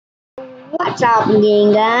What's up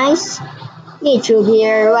again, guys? YouTube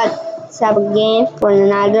here. What's up again for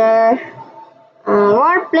another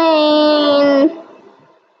Warplane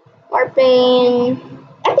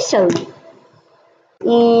episode.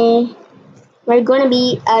 We're gonna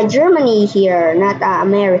be Germany here, not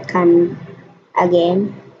American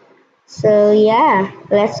again. So yeah,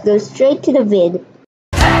 let's go straight to the vid.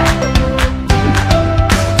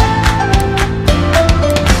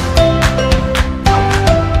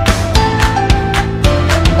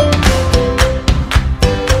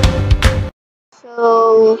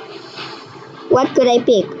 So, what could I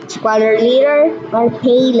pick? Squadron leader or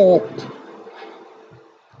pilot?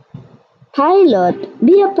 Pilot.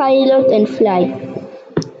 Be a pilot and fly.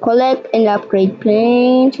 Collect and upgrade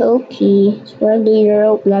planes. Okay. Squadron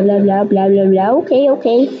leader. Blah blah blah blah blah blah.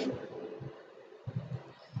 Okay.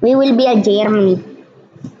 We will be a Germany.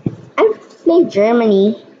 I play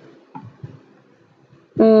Germany.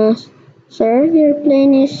 Sir, your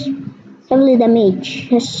plane is heavily damaged.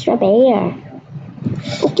 Just repair.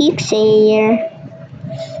 Okay, sir.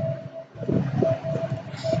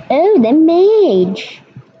 Oh, damage.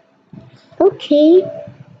 Okay.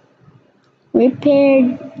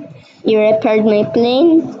 You repaired my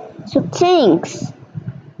plane? So thanks.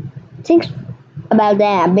 Thanks about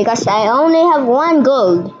that, because I only have 1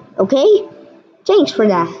 gold, okay? Thanks for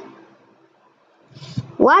that.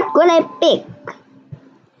 What could I pick?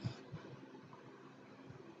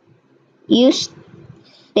 You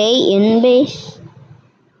stay in base?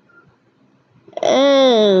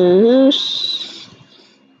 Oh,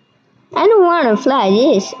 I don't want to fly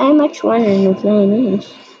this. I much want to fly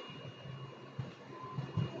this.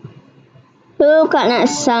 Who can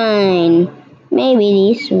assign?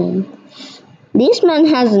 Maybe this one. This man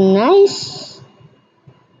has a nice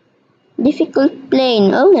difficult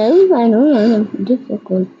plane. Oh no, I don't want a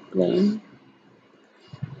difficult plane.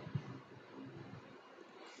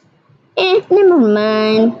 Never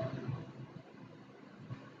mind.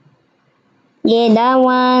 Yeah, that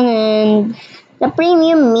one and the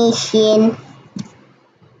premium mission.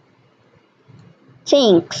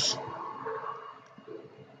 Thanks.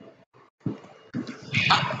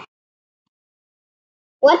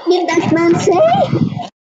 What did that man say?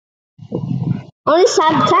 Only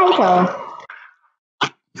subtitle.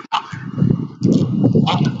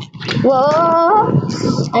 Whoa!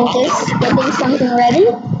 I'm just getting something ready.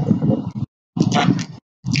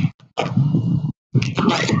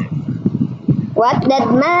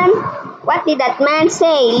 What did that man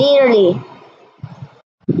say? Literally.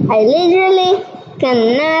 I literally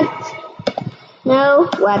cannot know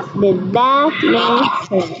what did that man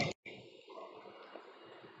say.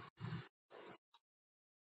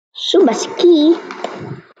 Subaski?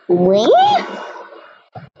 Where?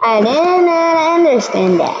 I did not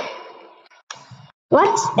understand that.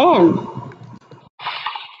 What's M?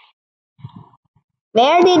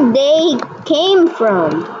 Where did they came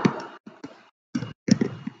from?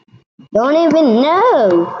 Don't even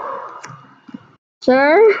know.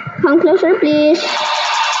 Sir, come closer, please.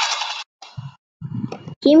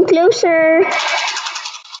 Come closer.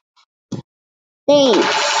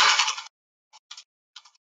 Thanks.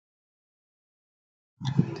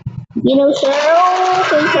 You know, sir.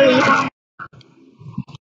 Okay, sorry.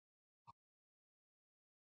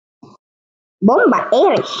 Bomba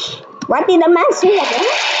Irish. What did the man say again?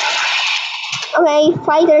 Okay,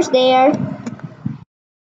 fighters there.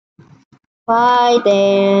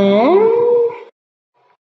 Fighter.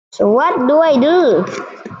 So what do I do?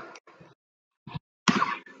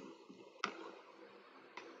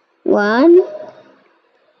 1.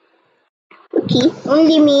 Okay,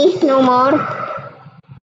 only me, no more.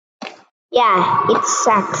 Yeah, it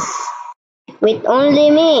sucks. With only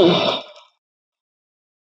me.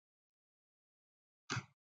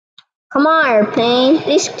 Come on, plane.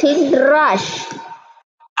 Please click the rush.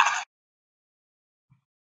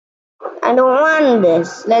 I don't want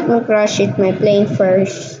this. Let me crush it, my plane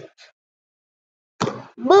first.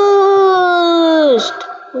 Boost!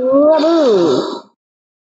 Waboo!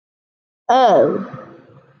 Oh.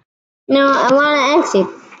 No, I want to exit.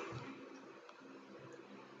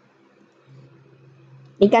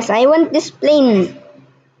 Because I want this plane.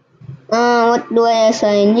 What do I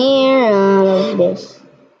assign here? This.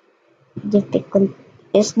 Difficult.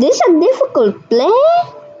 Is this a difficult plane?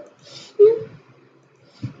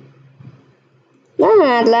 No,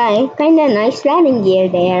 not like. Kinda nice landing gear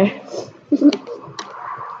there.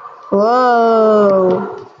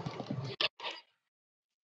 Whoa.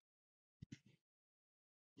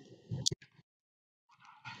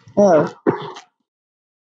 Oh.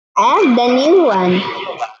 I have the new one.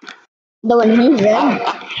 The one he's red.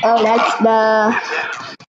 Oh, that's the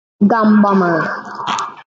Gum bomber.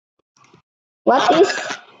 What is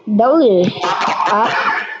W? Up,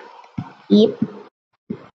 yep.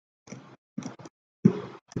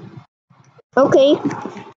 Okay.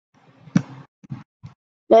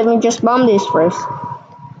 Let me just bomb this first.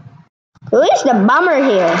 Who is the bomber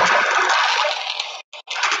here?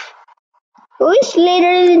 Who is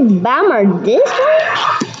literally the bomber? This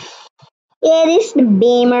one? Yeah, it is the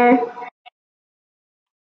beamer.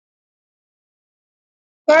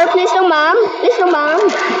 Sir, please don't bomb. Please don't bomb.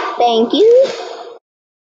 Thank you.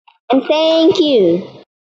 And thank you.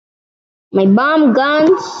 My bomb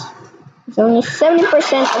guns is only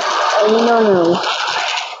 70% of no.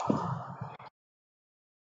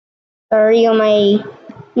 Sorry, you may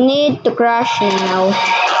need to crash now.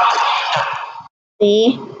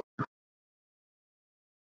 See?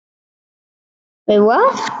 Wait,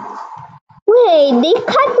 what? Wait, they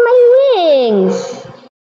cut my wings.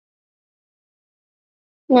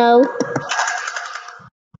 No.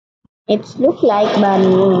 It looks like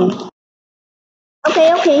bunny wings.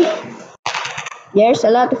 Okay. There's a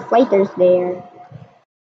lot of fighters there.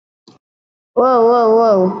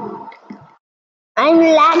 Whoa. I'm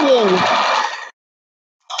lagging.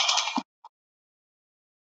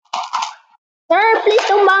 Sir, please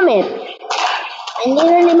don't bomb it. I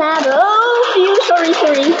literally mad. Oh, phew,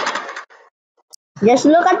 sorry. Just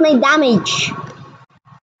look at my damage.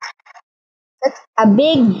 That's a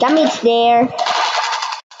big damage there.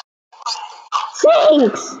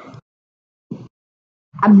 Thanks.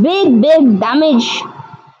 A big damage.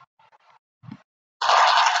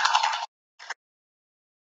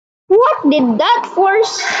 What did that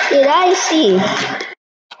force did I see?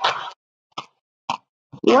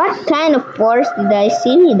 What kind of force did I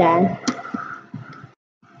see me then?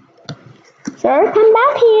 Sir, come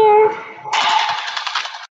back here.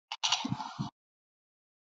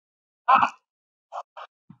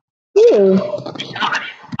 Ew.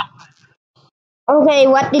 Okay,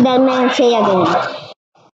 what did that man say again?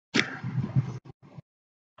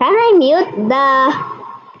 Can I mute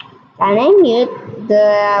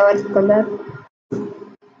the what's it called?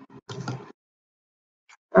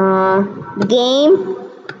 The game.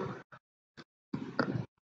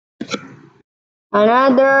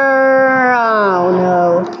 Another. Oh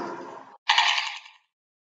no.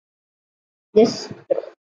 This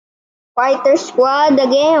fighter squad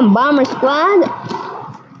again, bomber squad.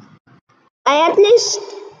 I at least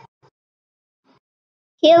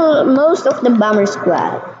kill most of the bomber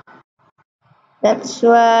squad. That's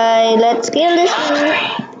why let's kill this one.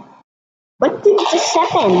 What did just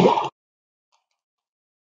happen?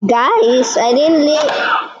 Guys, I didn't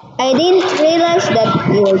realize that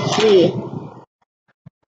you were free.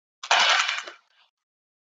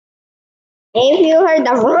 If you heard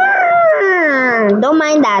the roar, don't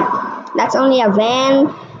mind that. That's only a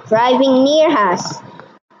van driving near us.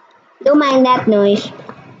 Don't mind that noise.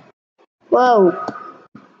 Whoa.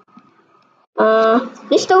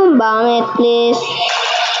 Please don't bomb it, please.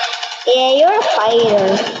 Yeah, you're a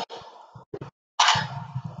fighter.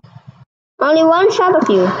 Only one shot of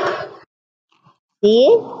you.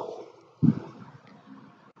 See?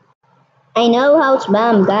 I know how to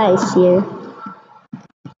bomb guys here.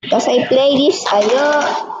 Because I play this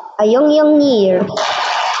a young year.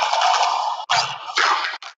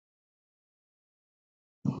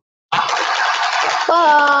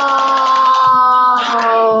 Oh.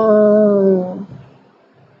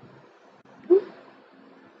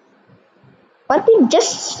 What did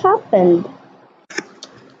just happened?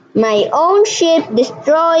 My own ship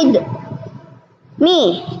destroyed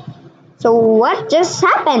me. So what just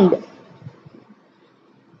happened?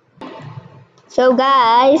 So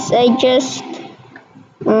guys, I just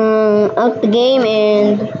out the game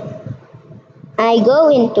and I go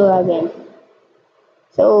into again.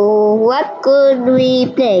 So what could we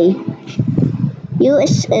play?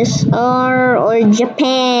 USSR or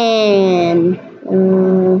Japan?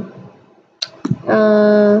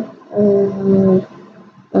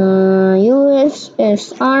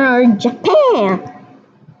 USSR or Japan?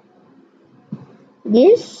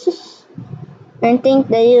 I think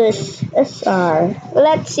the USSR.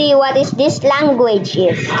 Let's see what is this language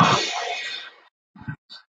is.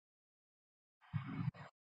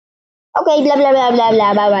 Okay, blah blah,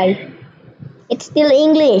 bye bye. It's still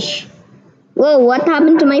English. Whoa, what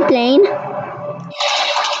happened to my plane?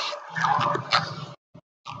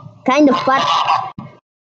 Kind of fat.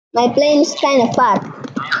 My plane is kind of fat.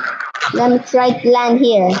 Let me try to land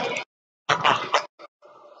here.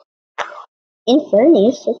 In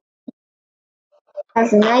fairness, it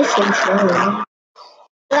has a nice interior.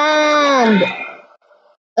 Land!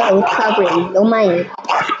 Oh, it's hovering. Don't mind it.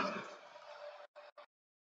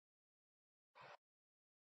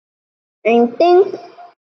 I think,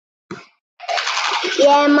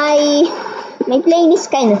 yeah, my plane is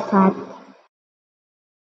kind of fat.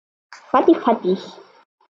 Fatty.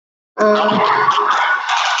 Uh,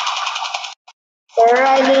 so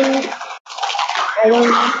I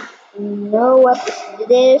don't know what is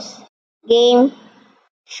this game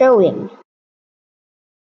showing.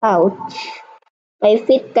 Ouch. My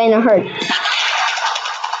feet kinda hurt.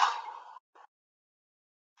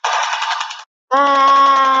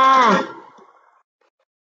 Ah!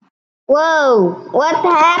 Whoa! What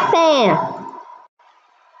happened?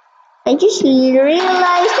 I just realized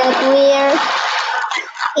that we're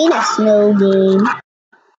in a snow game.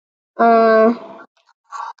 Uh,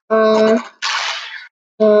 uh,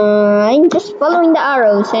 I'm just following the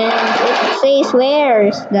arrows and it says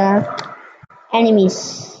where's the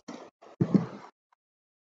enemies.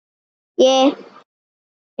 Yeah,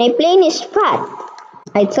 my plane is fat.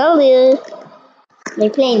 I told you, my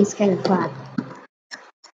plane is kind of fat.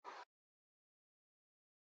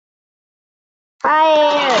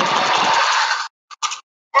 Fire!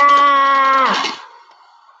 Ah!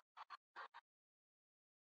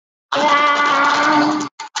 Ah!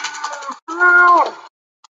 Ah!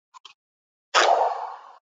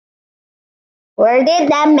 Where did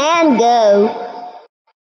that man go?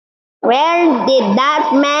 Where did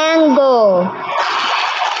that man go?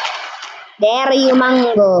 There you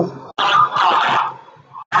mango.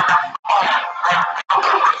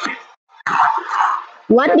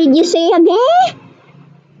 What did you say again?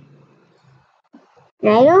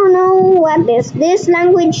 I don't know what is this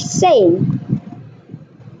language saying.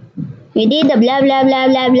 You did the blah blah blah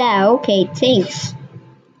blah blah. Okay, thanks.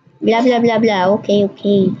 Blah blah blah blah.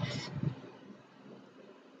 Okay.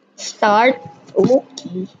 Start.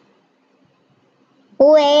 Okay.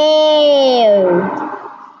 Well,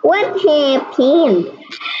 what happened?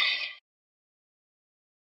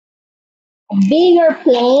 Bigger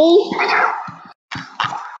plane?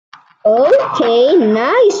 Okay,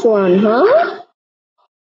 nice one, huh?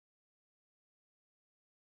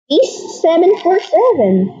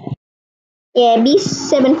 B747. Yeah,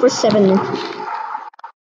 B747.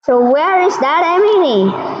 So where is that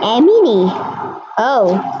Emily?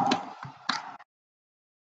 Oh,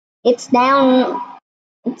 it's down.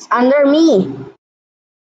 It's under me.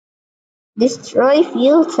 Destroy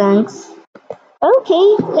fuel tanks.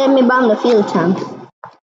 Okay, let me bomb the fuel tanks.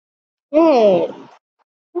 Hey.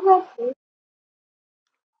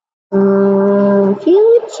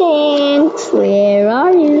 Fuel tanks, where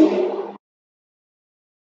are you?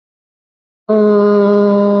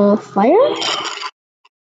 Fire?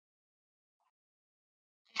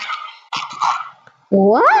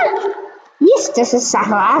 What? Yes, this is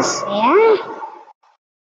Sahras, yeah?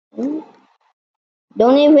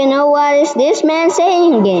 Don't even know what is this man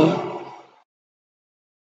saying again.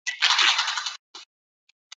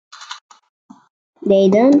 They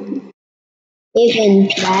don't even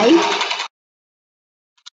try.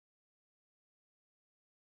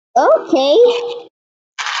 Okay,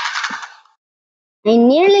 I'm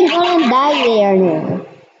nearly gonna die there now.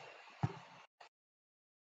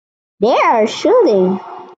 They are shooting.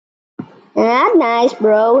 Not nice,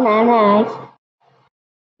 bro. Not nice.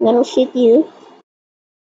 I'm gonna shoot you.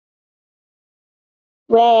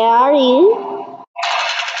 Where are you?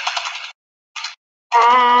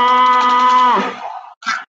 Ah!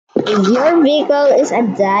 If your vehicle is a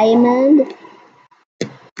diamond,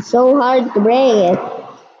 so hard to break it.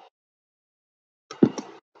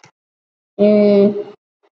 Mm.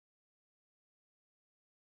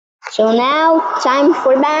 So now, time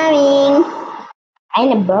for bombing.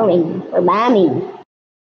 Kinda boring for bombing.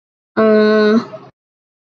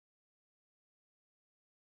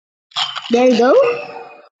 There you go.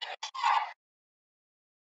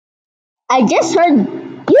 I just heard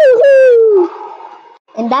yoo-hoo!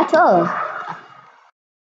 And that's all.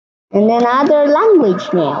 And another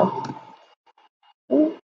language now.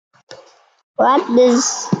 What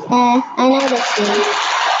does I know that thing.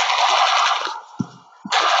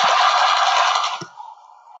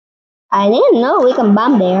 I didn't know we can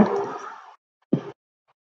bomb there.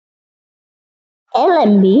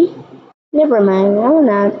 LMB? Never mind, I will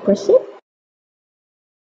not proceed.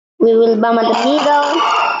 We will bomb at the middle.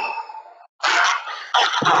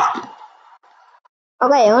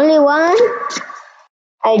 Okay, only one.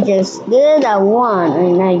 I just did a one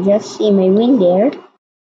and I just see my wing there.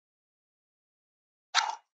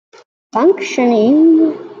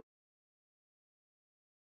 Functioning.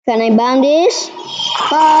 Can I bomb this?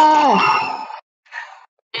 Ah!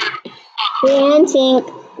 He didn't think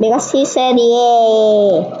because he said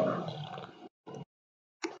yeah.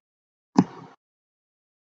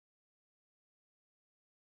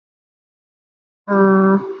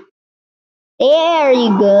 Uh, there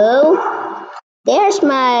you go. There's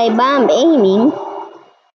my bomb aiming.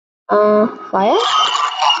 Fire.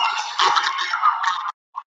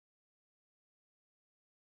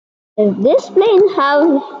 Does this plane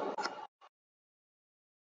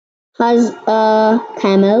has a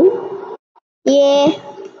camo? Yeah,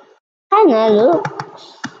 kinda look.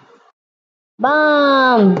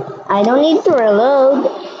 Bomb. I don't need to reload.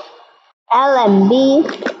 LMB.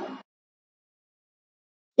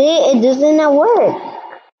 See, it doesn't work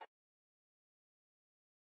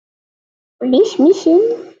for this mission.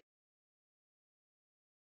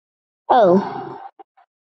 Oh,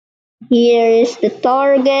 here is the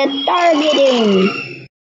target. Targeting.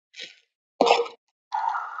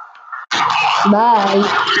 Bye.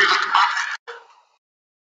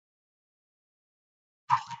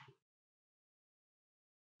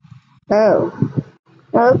 Oh,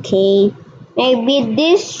 okay. Maybe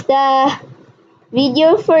this the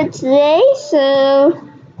video for today. So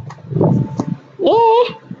yeah.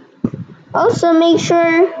 Also make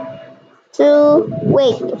sure to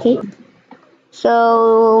wait. Okay.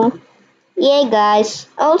 So yeah, guys.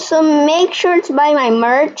 Also make sure to buy my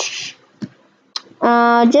merch.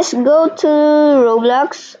 Just go to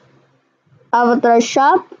Roblox Avatar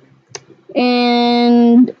Shop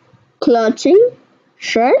and clothing,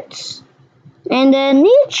 shirts, and then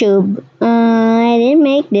YouTube. I didn't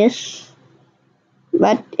make this,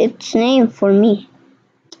 but it's named for me.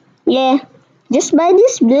 Yeah, just buy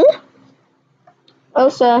this blue.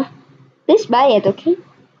 Also, please buy it, okay?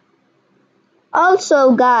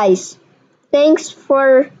 Also, guys, thanks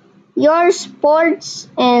for your supports,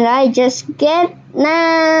 and I just get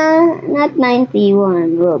not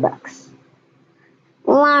 91 Robux,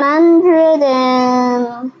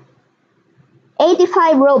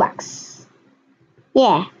 185 Robux.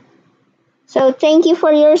 Yeah. So thank you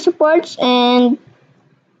for your supports, and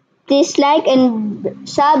please like and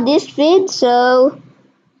sub this vid. So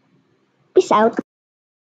peace out.